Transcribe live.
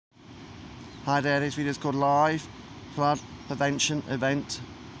Hi there, this video is called Live Flood Prevention Event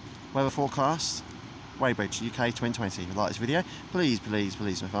Weather Forecast, Weybridge, UK 2020. If you like this video, please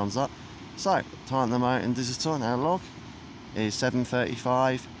my thumbs up. So, time at the moment in digital and analog is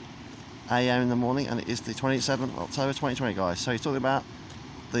 7:35 AM in the morning, and it is the 27th of October 2020, guys. So, he's talking about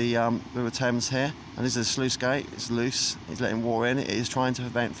the River Thames here, and this is a sluice gate. It's loose, it's letting water in. It is trying to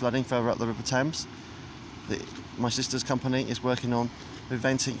prevent flooding further up the River Thames. My sister's company is working on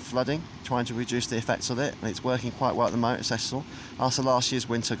preventing flooding, trying to reduce the effects of it, and it's working quite well at the moment. It's successful. After last year's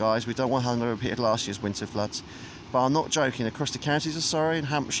winter, guys, we don't want to have another repeat of last year's winter floods. But I'm not joking, across the counties of Surrey and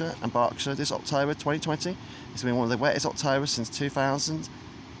Hampshire and Berkshire this October 2020, it's been one of the wettest Octobers since 2000.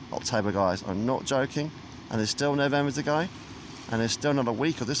 October, guys, I'm not joking, and there's still November to go, and there's still another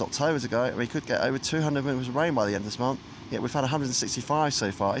week of this October to go, and we could get over 200 millimetres of rain by the end of this month. Yet we've had 165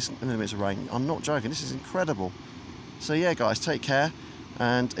 so far, millimetres of rain. I'm not joking, this is incredible. So yeah, guys, take care.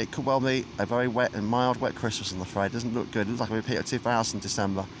 And it could well be a very wet and mild wet Christmas, I'm afraid. It doesn't look good. It looks like a repeat of 2000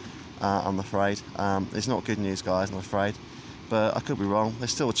 December, I'm afraid. It's not good news, guys, I'm afraid. But I could be wrong.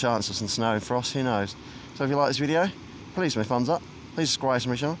 There's still a chance of some snow and frost, who knows. So if you like this video, please give me a thumbs up. Please subscribe to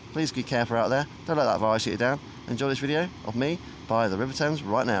my channel. Please be careful out there. Don't let that virus get you down. Enjoy this video of me by the River Thames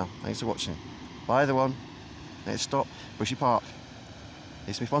right now. Thanks for watching. Bye everyone. Let's stop Bushy Park.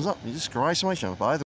 Please give me a thumbs up. You subscribe to my channel. Bye.